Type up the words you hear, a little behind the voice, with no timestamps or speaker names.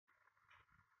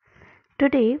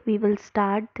Today we will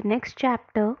start the next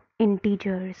chapter,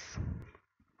 integers.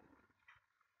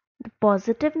 The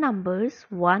positive numbers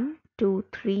 1, 2,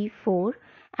 3, 4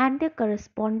 and their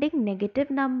corresponding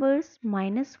negative numbers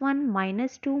 -1,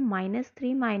 -2,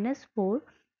 -3, -4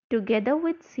 together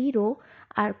with 0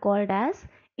 are called as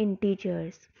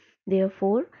integers.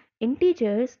 Therefore,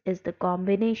 integers is the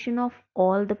combination of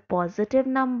all the positive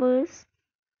numbers,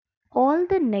 all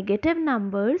the negative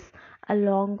numbers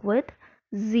along with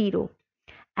 0.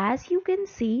 As you can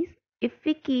see, if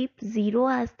we keep 0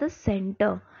 as the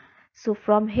center, so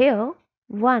from here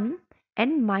 1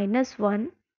 and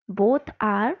 -1 both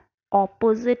are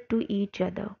opposite to each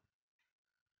other.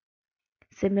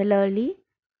 Similarly,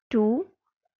 2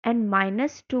 and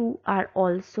 -2 are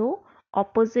also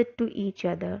opposite to each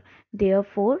other.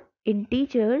 Therefore,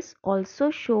 integers also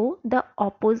show the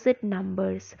opposite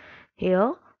numbers.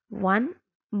 Here 1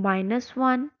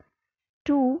 -1,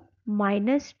 2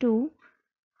 -2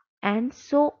 and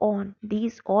so on.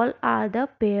 These all are the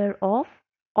pair of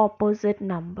opposite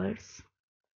numbers.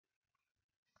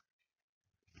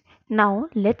 Now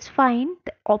let's find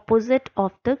the opposite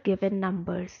of the given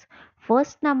numbers.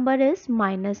 First number is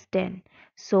 -10.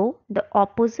 So the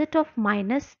opposite of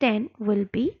 -10 will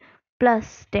be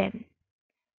 +10.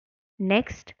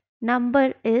 Next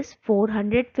number is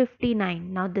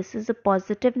 459. Now this is a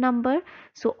positive number.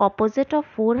 So opposite of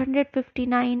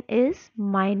 459 is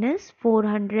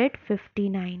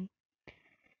 -459.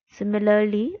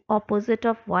 Similarly, opposite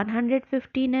of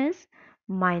 115 is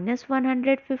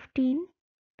 -115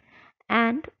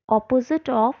 and opposite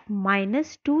of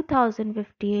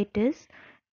 -2058 is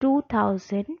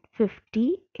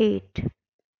 2058.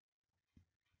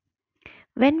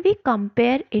 When we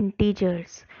compare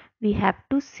integers, we have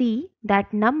to see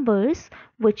that numbers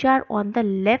which are on the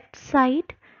left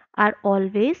side are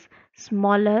always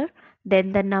smaller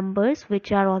than the numbers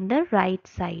which are on the right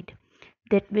side.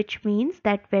 That which means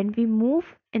that when we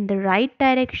move in the right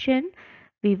direction,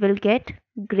 we will get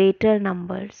greater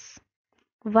numbers.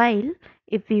 While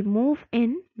if we move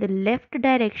in the left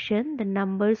direction, the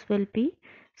numbers will be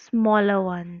smaller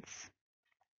ones.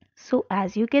 So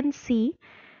as you can see,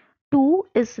 2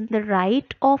 is in the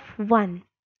right of 1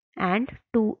 and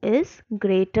 2 is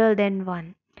greater than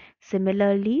 1.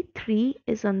 Similarly, 3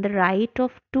 is on the right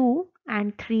of 2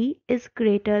 and 3 is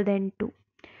greater than 2.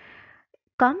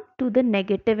 Come to the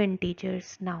negative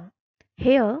integers now.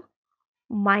 Here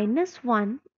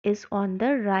 -1 is on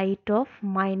the right of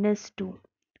 -2,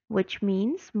 which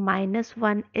means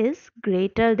 -1 is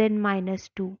greater than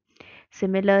 -2.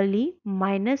 Similarly,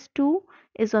 -2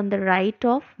 is on the right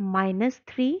of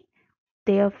 -3,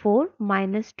 therefore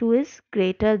 -2 is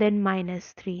greater than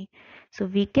 -3. So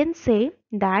we can say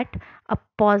that a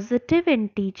positive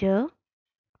integer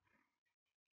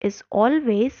is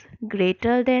always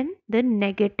greater than the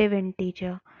negative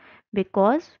integer,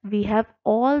 because we have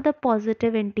all the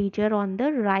positive integer on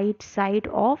the right side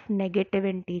of negative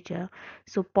integer.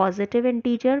 So positive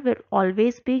integer will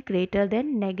always be greater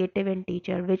than negative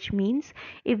integer, which means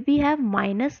if we have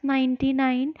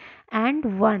 -99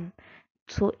 and 1,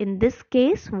 so in this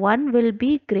case 1 will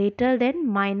be greater than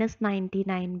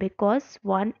 -99 because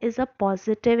 1 is a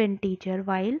positive integer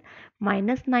while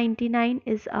 -99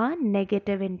 is a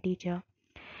negative integer.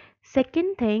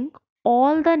 Second thing,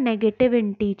 all the negative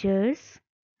integers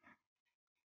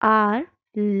are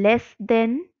less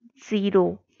than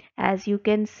 0. As you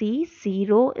can see,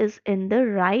 0 is in the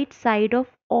right side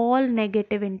of all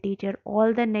negative integer.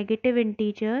 All the negative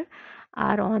integer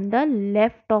are on the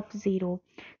left of 0.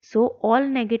 So all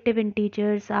negative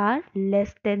integers are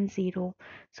less than 0.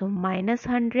 So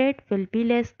 -100 will be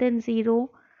less than 0.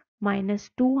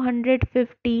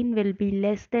 -215 will be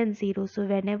less than 0. So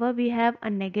whenever we have a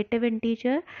negative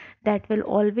integer, that will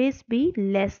always be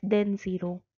less than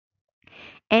 0.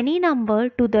 Any number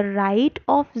to the right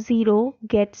of 0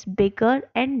 gets bigger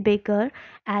and bigger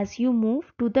as you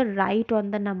move to the right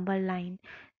on the number line.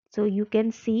 So you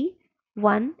can see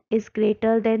 1 is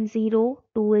greater than 0,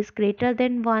 2 is greater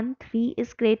than 1, 3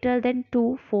 is greater than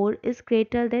 2, 4 is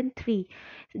greater than 3.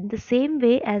 In the same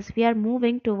way, as we are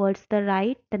moving towards the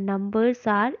right, the numbers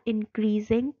are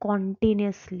increasing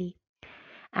continuously.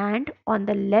 And on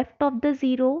the left of the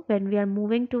 0, when we are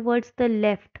moving towards the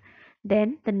left,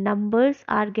 then the numbers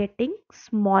are getting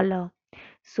smaller.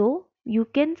 So you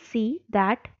can see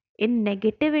that in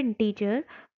negative integer,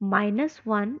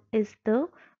 -1 is the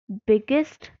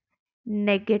biggest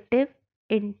negative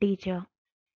integer.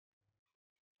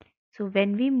 So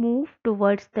when we move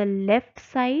towards the left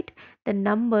side, the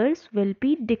numbers will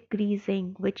be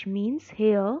decreasing, which means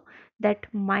here that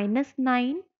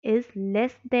 -9 is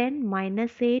less than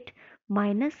 -8,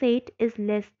 -8 is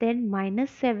less than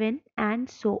 -7, and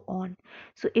so on.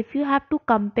 So if you have to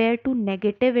compare to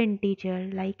negative integer,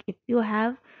 like if you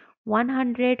have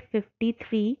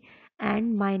 153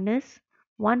 and minus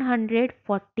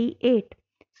 148,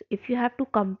 so if you have to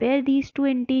compare these two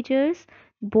integers,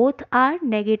 both are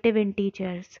negative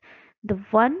integers. The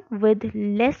one with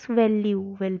less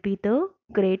value will be the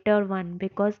greater one,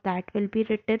 because that will be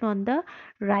written on the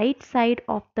right side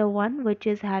of the one which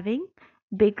is having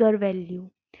bigger value.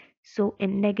 So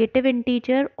in negative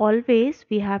integer, always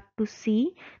we have to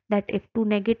see that if two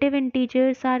negative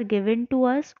integers are given to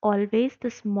us, always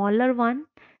the smaller one,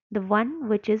 the one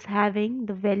which is having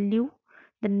the value,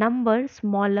 the number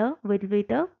smaller, will be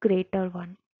the greater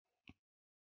one.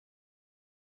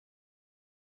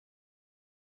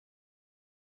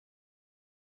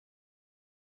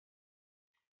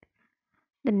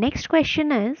 The next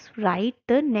question is, write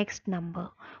the next number.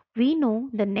 We know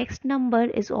the next number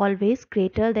is always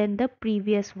greater than the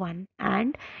previous one,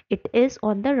 and it is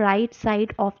on the right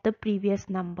side of the previous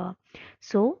number.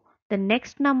 So the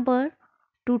next number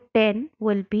to 10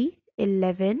 will be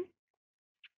 11.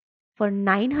 For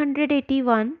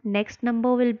 981, next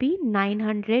number will be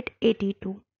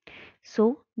 982.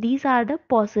 So these are the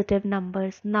positive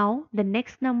numbers. Now the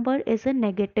next number is a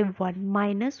negative one,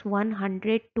 minus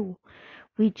 102.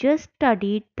 We just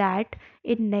studied that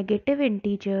in negative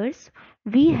integers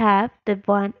we have the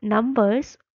one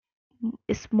numbers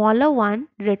smaller one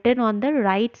written on the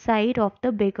right side of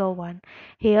the bigger one.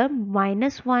 Here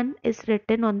minus 1 is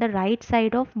written on the right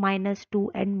side of minus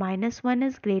 2, and minus 1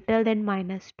 is greater than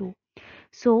minus 2.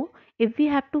 So if we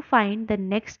have to find the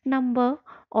next number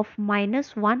of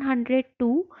minus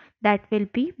 102, that will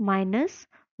be minus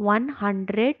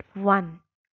 101.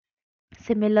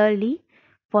 Similarly,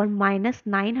 for minus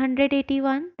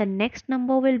 981, the next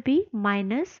number will be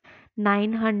minus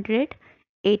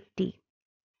 980.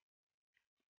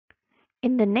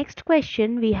 In the next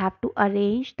question, we have to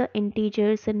arrange the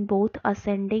integers in both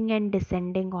ascending and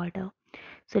descending order.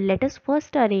 So let us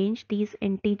first arrange these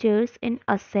integers in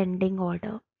ascending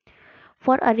order.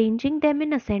 For arranging them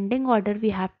in ascending order, we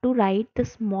have to write the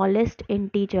smallest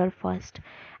integer first.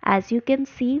 As you can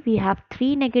see, we have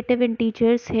three negative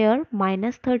integers here,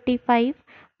 minus 35,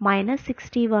 minus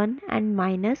 61, and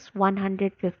minus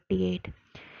 158.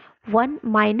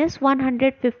 Minus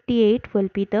 158 will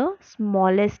be the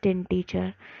smallest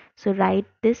integer. So write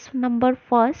this number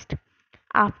first.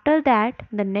 After that,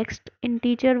 the next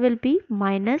integer will be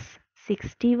minus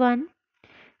 61,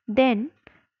 then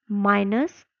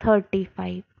minus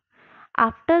 35.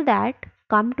 After that,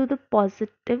 come to the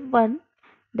positive one.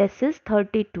 This is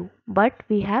 32, but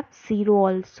we have 0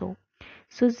 also.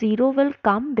 So 0 will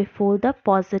come before the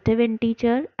positive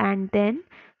integer, and then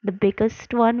the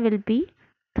biggest one will be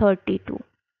 32.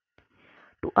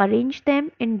 To arrange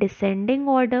them in descending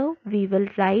order, we will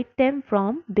write them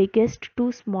from biggest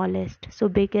to smallest. So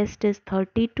biggest is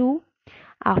 32.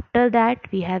 After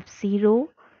that we have 0,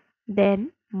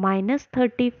 then minus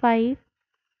 35,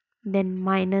 then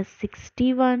minus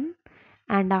 61,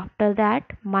 and after that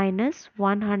minus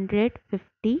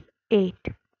 158.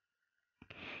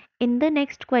 In the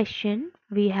next question,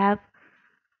 we have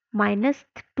minus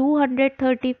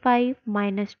 235,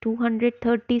 minus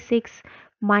 236,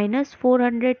 minus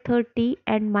 430,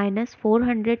 and minus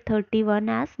 431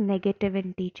 as negative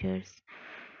integers.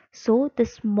 So the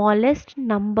smallest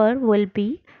number will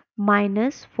be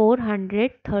minus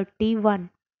 431.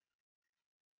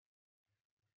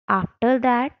 After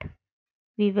that,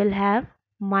 we will have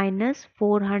minus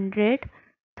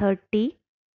 430,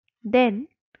 then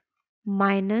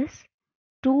minus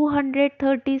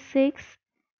 236,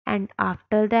 and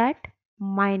after that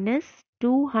minus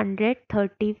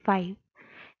 235.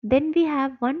 Then we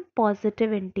have one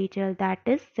positive integer, that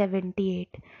is 78,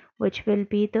 which will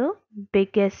be the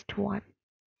biggest one.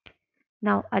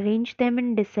 Now arrange them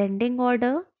in descending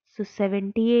order. So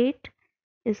 78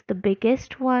 is the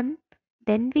biggest one.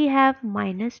 Then we have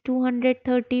minus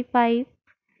 235,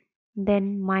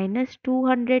 then minus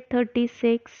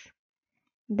 236,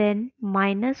 then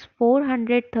minus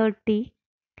 430,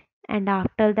 and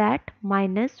after that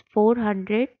minus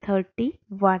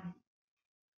 431.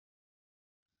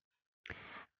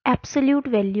 Absolute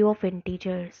value of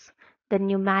integers. The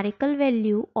numerical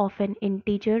value of an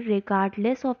integer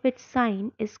regardless of its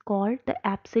sign is called the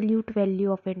absolute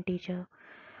value of integer.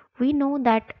 We know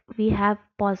that we have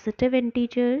positive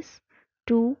integers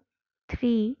 2,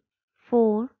 3,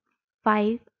 4,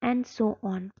 5, and so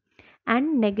on,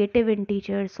 and negative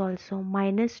integers also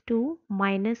 -2,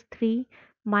 -3,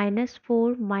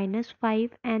 -4,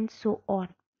 -5, and so on.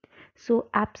 So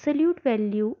absolute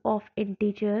value of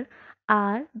integer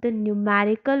are the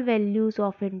numerical values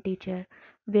of integer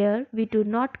where we do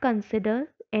not consider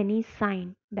any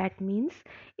sign. That means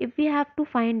if we have to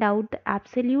find out the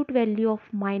absolute value of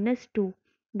minus 2,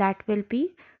 that will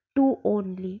be 2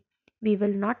 only. We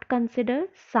will not consider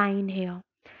sign here.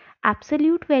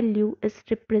 Absolute value is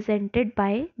represented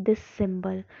by this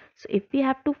symbol. So if we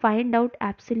have to find out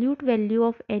absolute value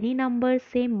of any number,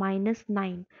 say minus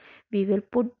 9, we will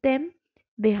put them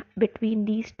between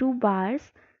these two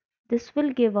bars. This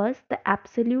will give us the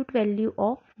absolute value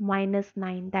of minus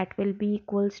 9, that will be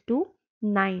equals to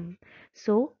 9.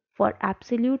 So for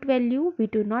absolute value we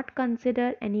do not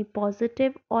consider any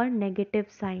positive or negative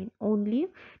sign, only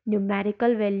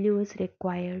numerical value is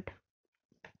required.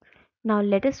 Now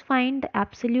let us find the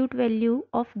absolute value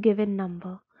of given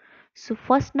number. So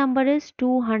first number is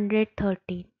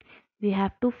 213. We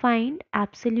have to find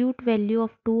absolute value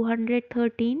of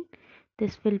 213.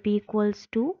 This will be equals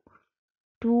to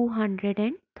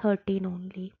 213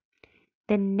 only.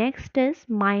 Then next is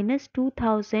minus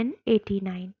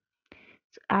 2089.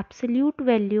 So absolute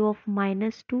value of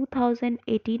minus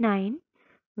 2089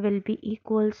 will be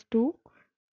equals to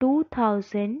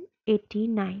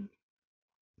 2089.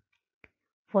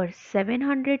 For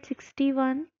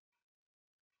 761,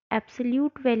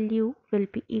 absolute value will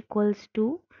be equals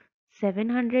to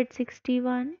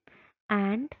 761,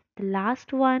 and the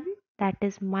last one, that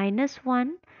is minus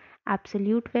 1,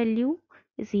 absolute value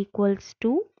is equals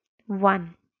to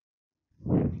 1.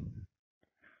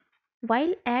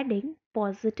 While adding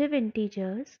positive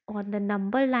integers on the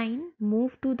number line,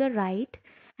 move to the right,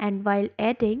 and while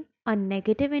adding a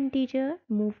negative integer,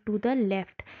 move to the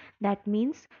left. That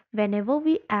means whenever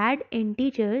we add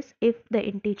integers, if the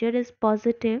integer is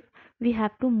positive, we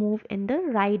have to move in the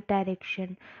right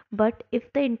direction. But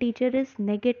if the integer is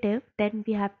negative, then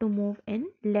we have to move in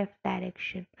left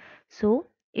direction. So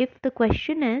if the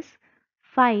question is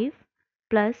 5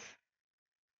 plus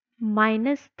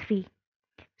minus 3,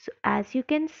 so as you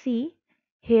can see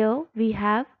here we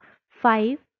have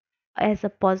 5 as a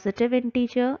positive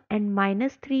integer and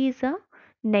minus 3 is a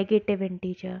negative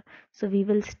integer. So we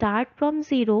will start from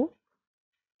 0,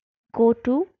 go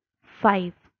to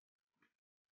 5.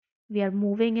 We are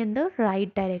moving in the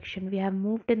right direction. We have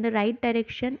moved in the right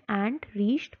direction and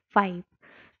reached 5.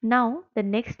 Now the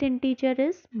next integer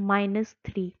is minus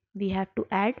 3. We have to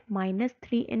add minus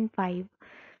 3 in 5.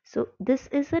 So this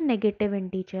is a negative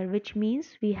integer, which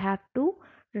means we have to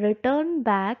return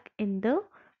back in the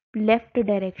left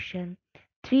direction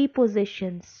 3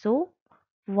 positions. So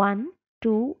 1,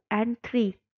 2 and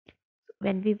 3.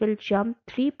 When we will jump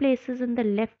 3 places in the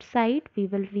left side, we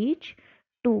will reach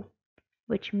 2,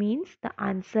 which means the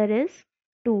answer is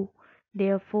 2.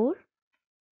 Therefore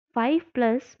 5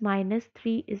 plus minus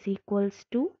 3 is equals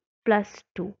to plus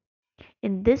 2.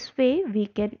 In this way we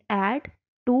can add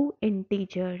two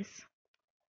integers.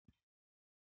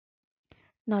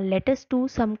 Now let us do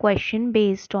some question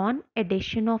based on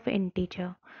addition of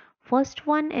integer. First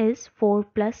one is 4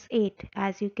 plus 8.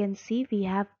 As you can see, we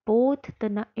have both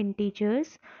the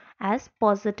integers as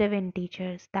positive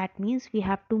integers. That means we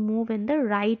have to move in the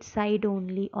right side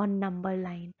only on number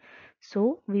line.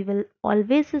 So we will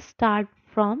always start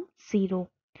from 0.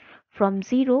 From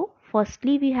 0,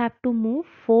 firstly we have to move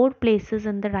 4 places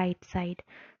in the right side.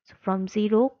 So from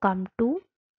 0 come to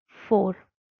 4.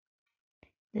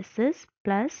 This is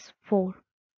plus 4.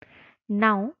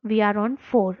 Now we are on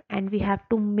 4 and we have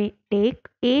to take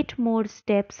 8 more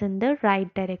steps in the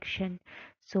right direction.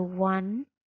 So 1,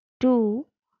 2,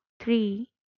 3,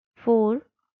 4,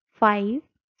 5,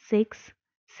 6,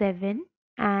 7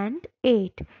 and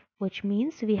 8, which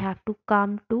means we have to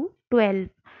come to 12.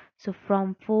 So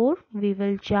from 4 we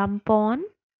will jump on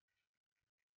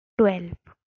 12.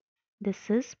 This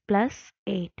is plus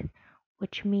 8,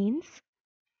 which means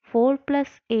 4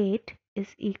 plus 8 is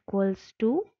equals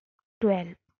to 12.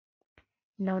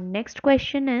 Now next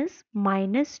question is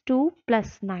minus 2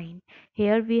 plus 9.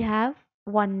 Here we have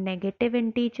one negative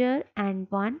integer and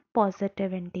one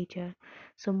positive integer.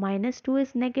 So minus 2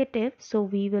 is negative, so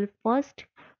we will first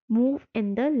move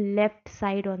in the left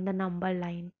side on the number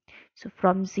line. So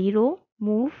from 0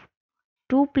 move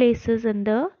 2 places in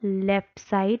the left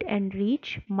side and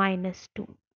reach minus 2.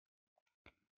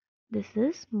 This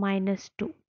is minus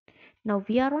 2. Now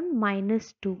we are on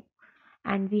minus 2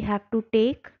 and we have to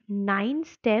take 9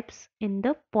 steps in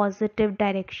the positive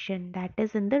direction, that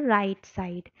is in the right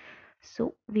side.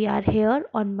 So we are here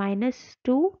on minus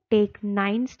 2, take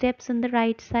 9 steps in the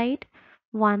right side.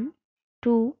 1,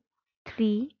 2,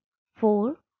 3,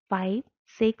 4, 5,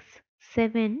 6,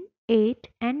 7, 8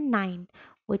 and 9,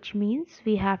 which means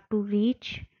we have to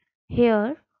reach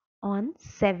here on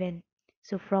 7.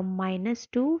 So from minus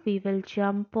 2 we will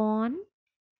jump on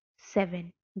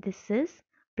 7. This is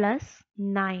plus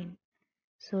 9.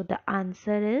 So the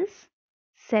answer is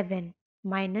 7.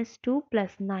 Minus 2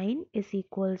 plus 9 is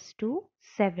equals to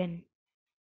 7.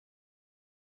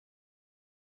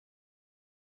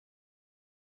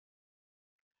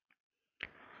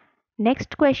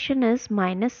 Next question is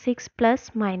minus 6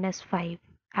 plus minus 5.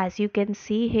 As you can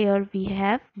see here, we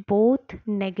have both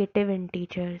negative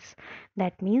integers.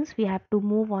 That means we have to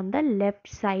move on the left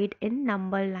side in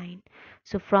number line.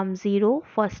 So from 0,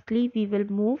 firstly we will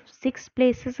move 6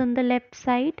 places on the left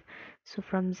side. So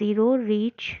from 0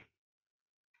 reach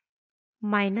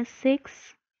minus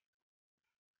 6,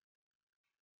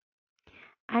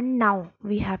 and now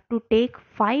we have to take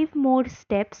 5 more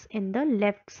steps in the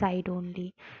left side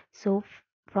only. So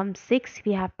from 6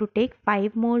 we have to take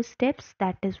 5 more steps,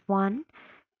 that is 1,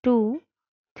 2,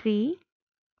 3,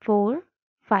 4,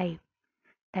 5.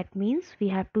 That means we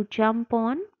have to jump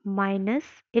on minus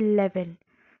 11.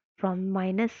 From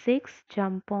minus 6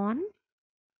 jump on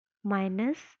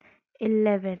minus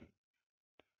 11.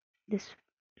 This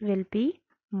will be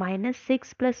minus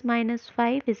 6 plus minus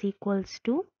 5 is equals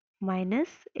to minus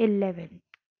 11.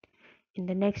 In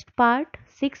the next part,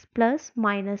 6 plus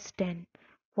minus 10.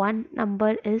 One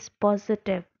number is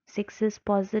positive, 6 is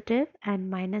positive and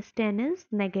minus 10 is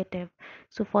negative.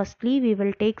 So firstly we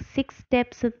will take 6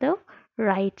 steps at the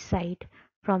right side.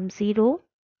 From 0,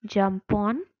 jump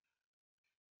on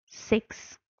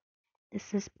 6.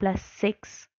 This is plus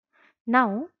 6.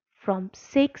 Now from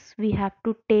 6 we have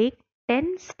to take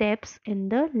 10 steps in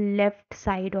the left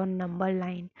side on number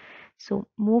line. So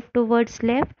move towards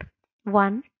left.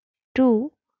 1,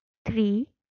 2, 3,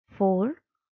 4,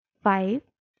 5,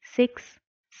 6,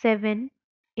 7,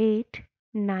 8,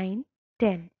 9,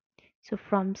 10. So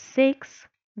from 6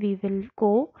 we will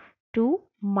go to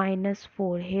minus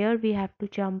 4. Here we have to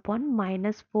jump on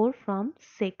minus 4 from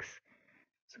 6.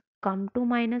 So come to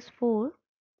minus 4.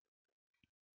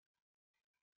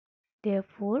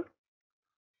 Therefore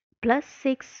plus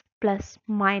 6 plus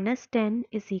minus 10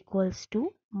 is equals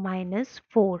to minus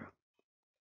 4.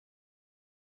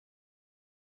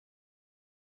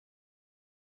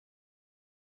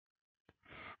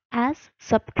 As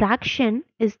subtraction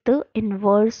is the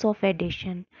inverse of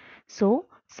addition. So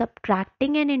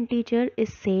subtracting an integer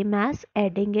is same as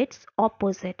adding its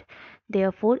opposite.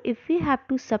 Therefore, if we have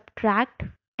to subtract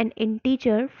an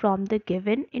integer from the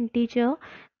given integer,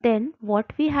 then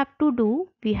what we have to do,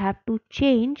 we have to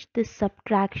change this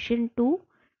subtraction to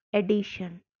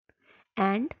addition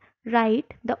and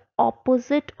write the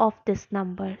opposite of this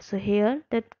number. So here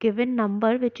the given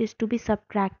number which is to be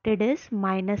subtracted is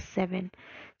minus 7.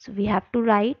 So we have to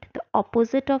write the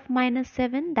opposite of minus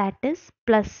 7, that is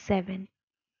plus 7,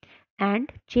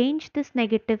 and change this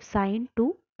negative sign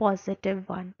to positive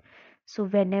 1. So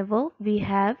whenever we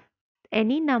have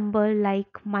any number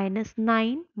like minus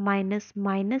 9 minus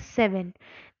minus 7,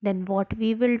 then what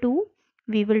we will do,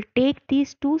 we will take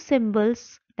these two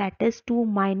symbols, that is two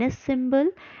minus symbol,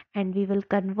 and we will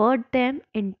convert them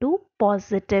into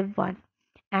positive 1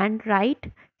 and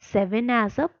write 7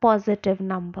 as a positive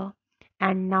number.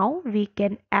 And now we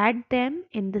can add them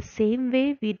in the same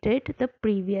way we did the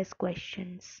previous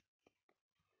questions.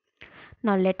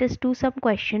 Now let us do some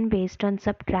question based on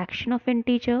subtraction of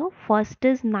integer. First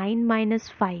is 9 minus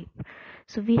 5.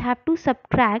 So we have to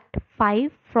subtract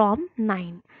 5 from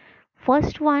 9.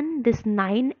 First one, this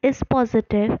 9 is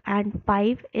positive and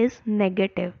 5 is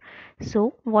negative.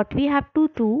 So what we have to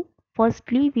do,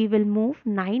 firstly we will move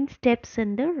 9 steps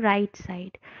in the right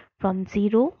side. From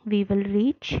 0 we will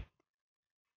reach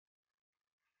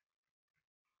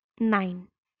 9.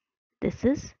 This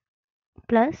is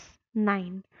plus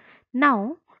 9.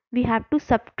 Now we have to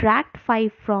subtract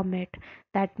 5 from it.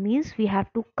 That means we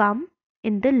have to come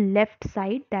in the left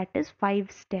side, that is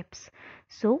 5 steps.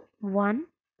 So 1,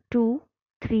 2,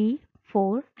 3,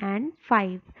 4 and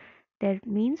 5. That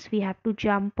means we have to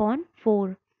jump on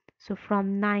 4. So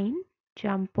from 9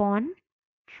 jump on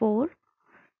 4.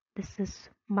 This is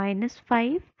minus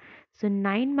 5. So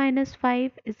 9 minus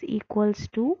 5 is equals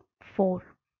to 4.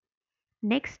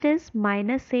 Next is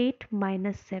minus 8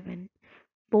 minus 7.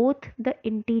 Both the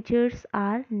integers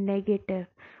are negative,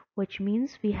 which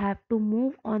means we have to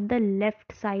move on the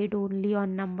left side only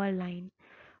on number line.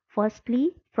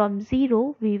 Firstly, from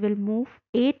 0 we will move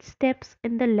 8 steps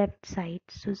in the left side.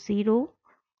 So 0,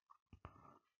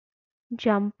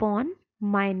 jump on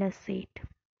minus 8.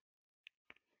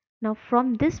 Now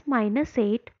from this minus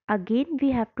 8 again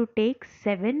we have to take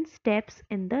 7 steps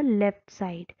in the left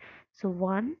side. So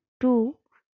 1, 2,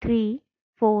 3,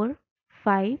 4,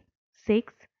 5,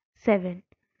 6, 7.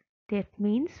 That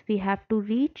means we have to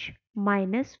reach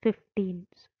minus 15.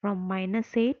 From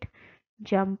minus 8,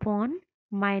 jump on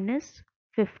minus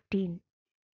 15.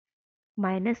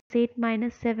 Minus 8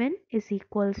 minus 7 is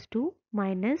equals to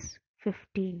minus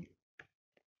 15.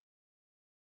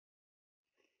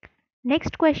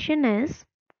 Next question is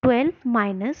 12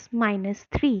 minus minus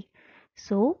 3.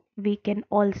 So we can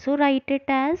also write it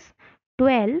as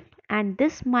 12, and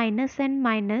this minus and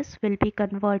minus will be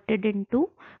converted into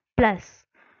plus,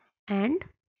 and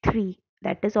 3,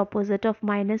 that is opposite of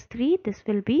minus 3, this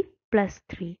will be plus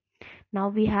 3. Now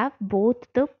we have both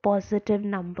the positive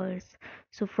numbers.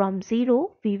 So from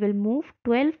 0 we will move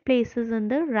 12 places on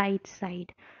the right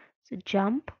side. So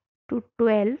jump to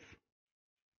 12.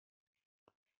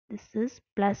 This is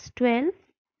plus 12.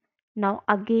 Now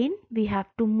again we have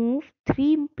to move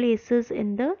 3 places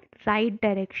in the right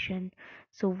direction.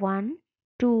 So 1,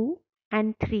 2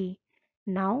 and 3.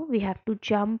 Now we have to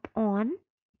jump on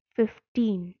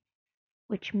 15,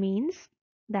 which means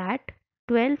that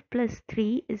 12 plus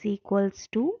 3 is equals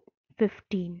to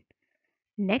 15.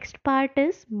 Next part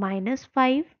is minus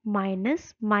 5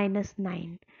 minus minus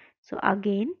 9. So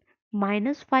again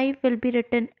minus 5 will be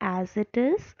written as it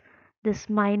is. This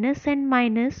minus and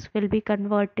minus will be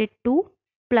converted to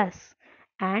plus,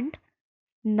 and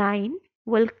 9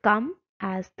 will come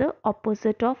as the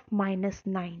opposite of minus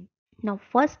 9. Now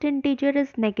first integer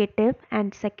is negative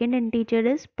and second integer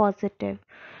is positive.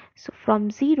 So from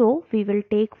 0 we will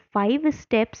take 5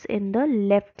 steps in the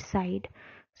left side.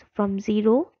 So from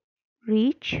 0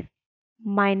 reach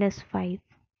minus 5.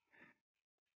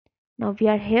 Now we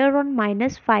are here on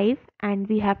minus 5 and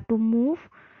we have to move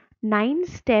 9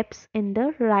 steps in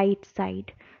the right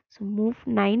side. So move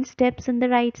 9 steps in the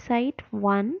right side.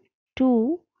 1,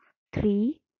 2,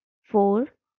 3, 4,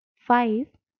 5,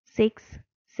 6,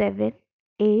 7,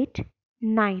 8,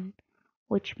 9,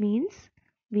 which means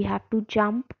we have to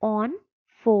jump on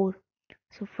 4.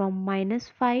 So from minus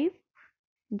 5,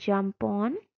 jump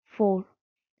on 4.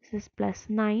 This is plus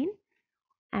 9,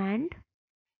 and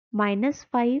minus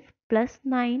 5 plus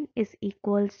 9 is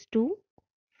equals to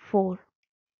 4.